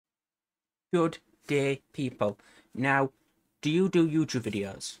Good day, people. Now, do you do YouTube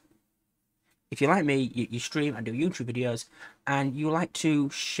videos? If you're like me, you stream and do YouTube videos, and you like to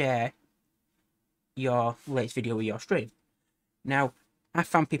share your latest video with your stream. Now, I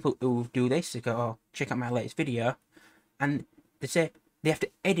found people who do this, they go, oh, check out my latest video, and they say they have to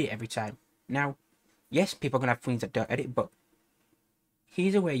edit every time. Now, yes, people are going to have things that don't edit, but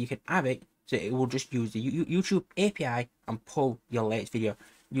here's a way you can have it, so it will just use the YouTube API and pull your latest video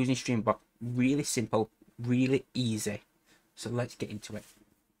using Streamerbot. Really simple, really easy. So let's get into it.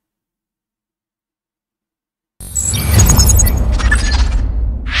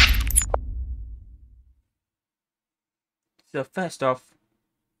 So first off,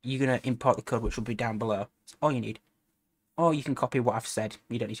 you're going to import the code, which will be down below. That's all you need. Or you can copy what I've said.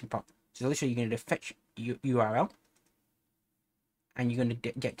 You don't need to import. So literally, you're going to fetch URL. And you're going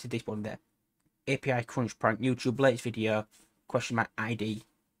to get to this one there. API crunch point, YouTube latest video, !ID.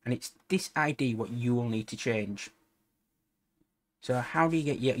 And it's this ID what you will need to change. So how do you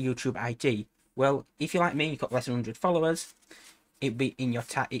get your YouTube ID? Well, if you're like me, you've got less than 100 followers, it can be in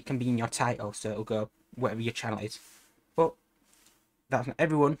your title, so it'll go whatever your channel is. But that's not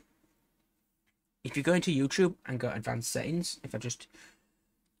everyone. If you go into YouTube and go advanced settings, if I just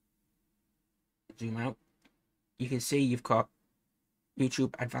zoom out, you can see you've got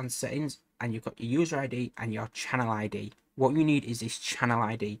YouTube advanced settings, and you've got your user ID and your channel ID. What you need is this channel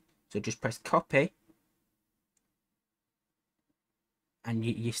ID. So just press copy, and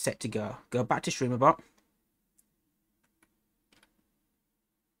you're set to go. Go back to Streamerbot,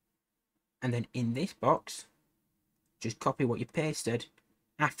 and then in this box, just copy what you pasted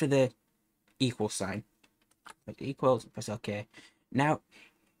after the equal sign. Press equals, press OK. Now,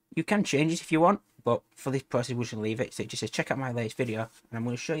 you can change this if you want, but for this process, we should leave it. So it just says, check out my latest video, and I'm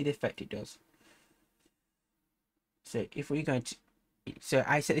going to show you the effect it does. So if we're going to, so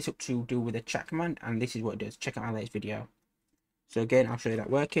I set this up to do with a chat command, and this is what it does. Check out my latest video. So again, I'll show you that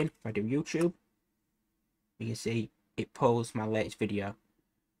working. If I do YouTube, you can see it pulls my latest video.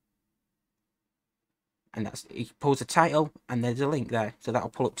 And it pulls the title, and there's a link there. So that'll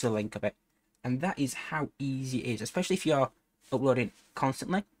pull up to the link of it. And that is how easy it is, especially if you're uploading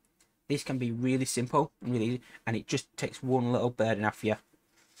constantly. This can be really simple and really easy, and it just takes one little burden off you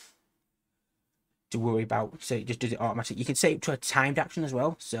to worry about. So it just does it automatically. You can set it to a timed action as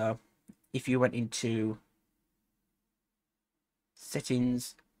well. So if you went into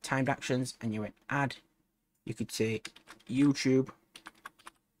settings, timed actions, and you went add, you could say YouTube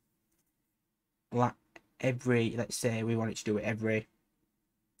every, let's say we wanted to do it every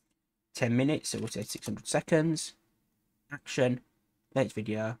 10 minutes, so we'll say 600 seconds, action, latest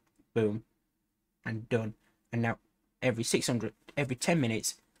video, boom, and done. And now every 10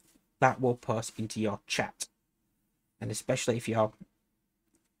 minutes, that will post into your chat. And especially if you're,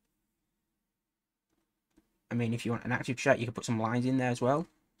 if you want an active chat, you can put some lines in there as well.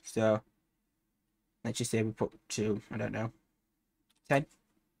 So let's just say we put to, I don't know, 10.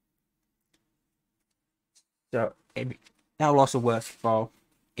 So that will also work for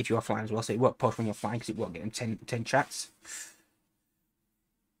if you're offline as well. So it won't post when you're offline because it won't get them 10 chats.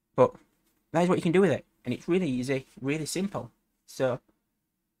 But that is what you can do with it. And it's really easy, really simple. So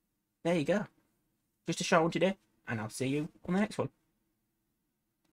there you go. Just a short one today, and I'll see you on the next one.